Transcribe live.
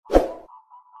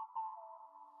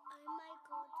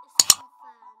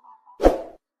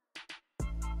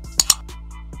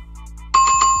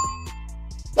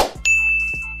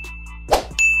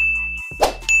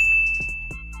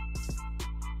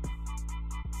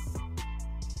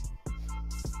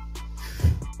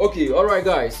Okay, all right,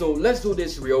 guys. So let's do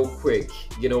this real quick.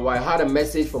 You know, I had a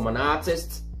message from an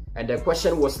artist, and the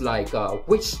question was like,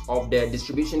 which of the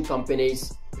distribution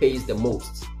companies pays the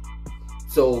most?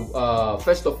 So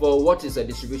first of all, what is a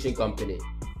distribution company?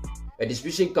 A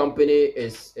distribution company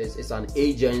is an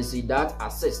agency that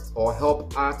assists or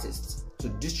help artists to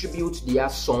distribute their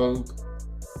song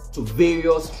to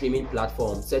various streaming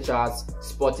platforms such as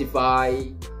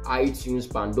Spotify, iTunes,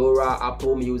 Pandora,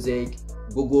 Apple Music,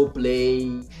 Google Play,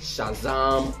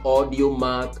 Shazam,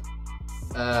 Audiomack,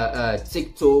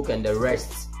 TikTok, and the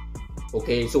rest.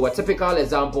 Okay, so a typical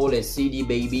example is CD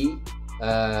Baby,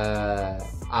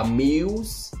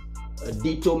 Amuse,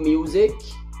 Ditto Music,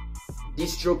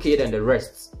 DistroKid, and the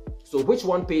rest. So which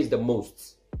one pays the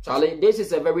most? Charlie, this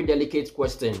is a very delicate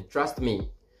question, trust me.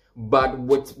 But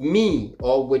with me,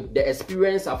 or with the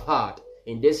experience I've had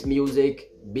in this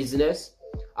music business,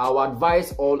 I would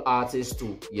advise all artists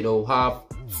to, you know, have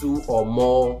 2 or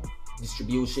more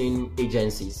distribution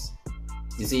agencies.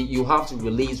 You see, you have to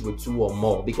release with 2 or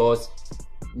more, because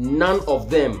none of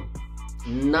them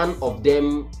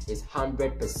is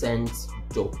 100%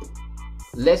 dope.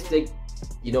 Let's take,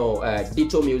 you know,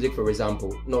 Ditto Music for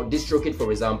example. No, DistroKid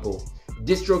for example.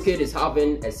 DistroKid is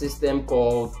having a system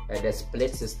called the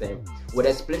split system. With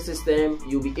a split system,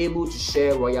 you'll be able to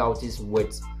share royalties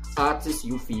with artists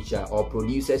you feature or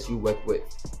producers you work with.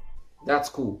 That's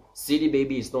cool. CD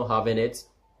Baby is not having it,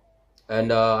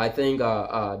 and I think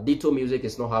Ditto Music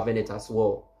is not having it as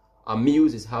well.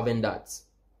 Amuse is having that.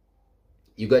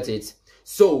 You got it?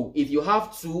 So if you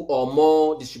have 2 or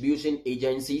more distribution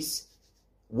agencies,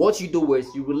 what you do is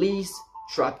you release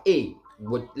track A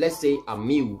with, let's say,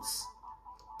 Amuse.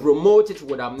 Promote it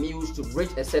with Amuse to reach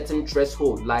a certain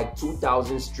threshold, like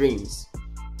 2,000 streams.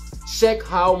 Check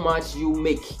how much you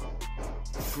make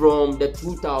from the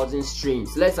 2,000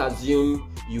 streams. Let's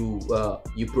assume you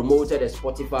promoted a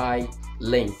Spotify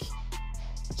link.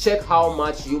 Check how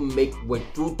much you make with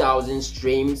 2,000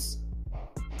 streams.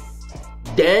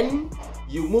 Then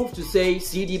you move to, say,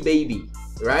 CD Baby,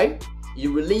 right?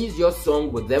 You release your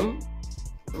song with them,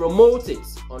 promote it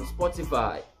on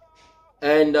Spotify,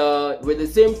 and with the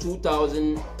same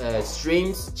 2,000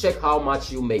 streams, check how much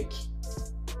you make.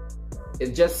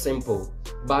 It's just simple.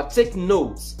 But take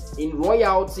notes, in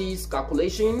royalties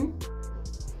calculation,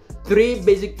 3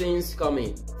 basic things come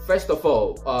in. First of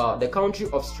all, the country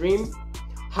of stream,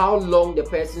 how long the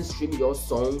person streamed your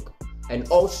song, and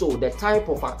also the type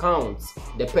of account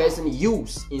the person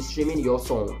used in streaming your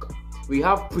song. We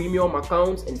have premium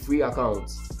accounts and free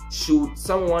accounts. Should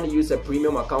someone use a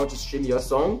premium account to stream your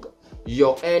song,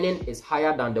 your earning is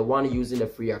higher than the one using a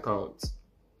free account.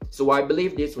 So I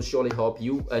believe this will surely help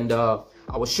you, and I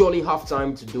will surely have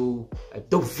time to do a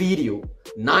dope video,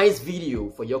 nice video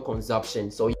for your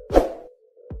consumption. So